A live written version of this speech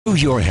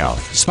Your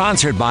Health,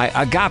 sponsored by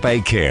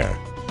Agape Care.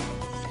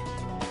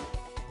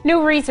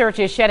 New research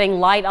is shedding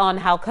light on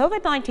how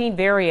COVID-19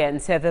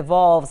 variants have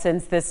evolved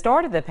since the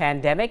start of the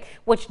pandemic,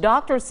 which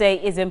doctors say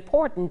is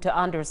important to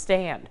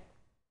understand.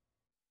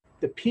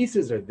 The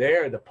pieces are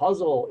there. The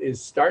puzzle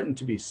is starting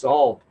to be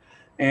solved.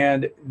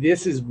 And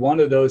this is one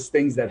of those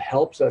things that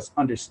helps us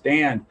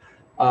understand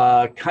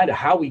kind of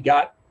how we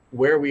got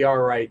where we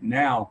are right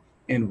now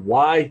and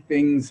why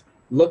things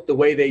look the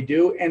way they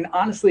do, and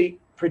honestly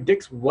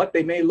predicts what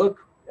they may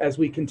look as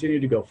we continue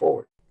to go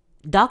forward.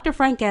 Dr.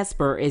 Frank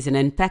Esper is an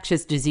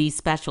infectious disease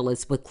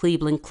specialist with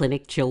Cleveland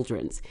Clinic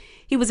Children's.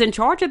 He was in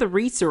charge of the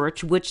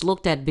research which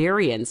looked at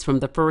variants from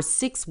the first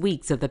 6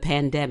 weeks of the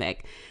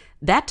pandemic.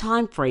 That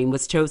time frame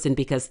was chosen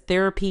because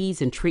therapies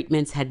and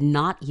treatments had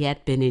not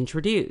yet been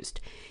introduced.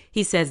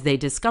 He says they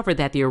discovered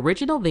that the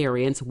original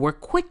variants were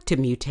quick to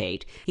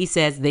mutate. He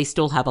says they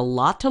still have a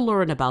lot to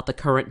learn about the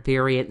current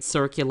variants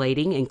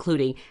circulating,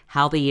 including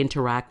how they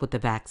interact with the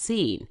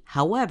vaccine.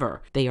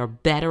 However, they are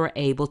better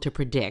able to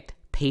predict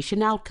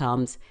patient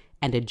outcomes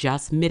and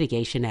adjust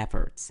mitigation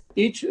efforts.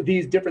 Each of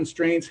these different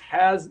strains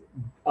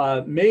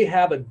may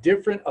have a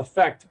different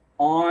effect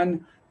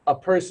on a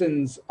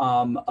person's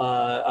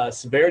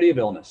severity of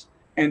illness.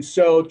 And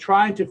so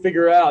trying to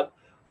figure out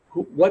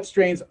what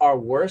strains are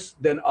worse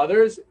than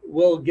others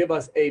will give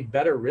us a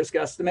better risk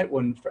estimate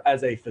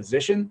as a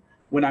physician,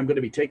 when I'm going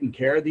to be taking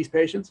care of these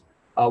patients,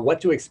 what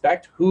to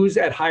expect, who's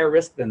at higher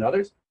risk than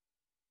others.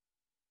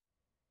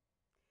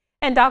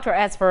 And Dr.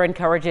 Esper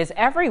encourages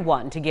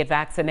everyone to get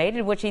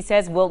vaccinated, which he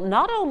says will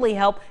not only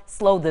help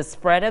slow the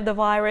spread of the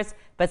virus,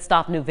 but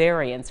stop new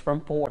variants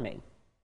from forming.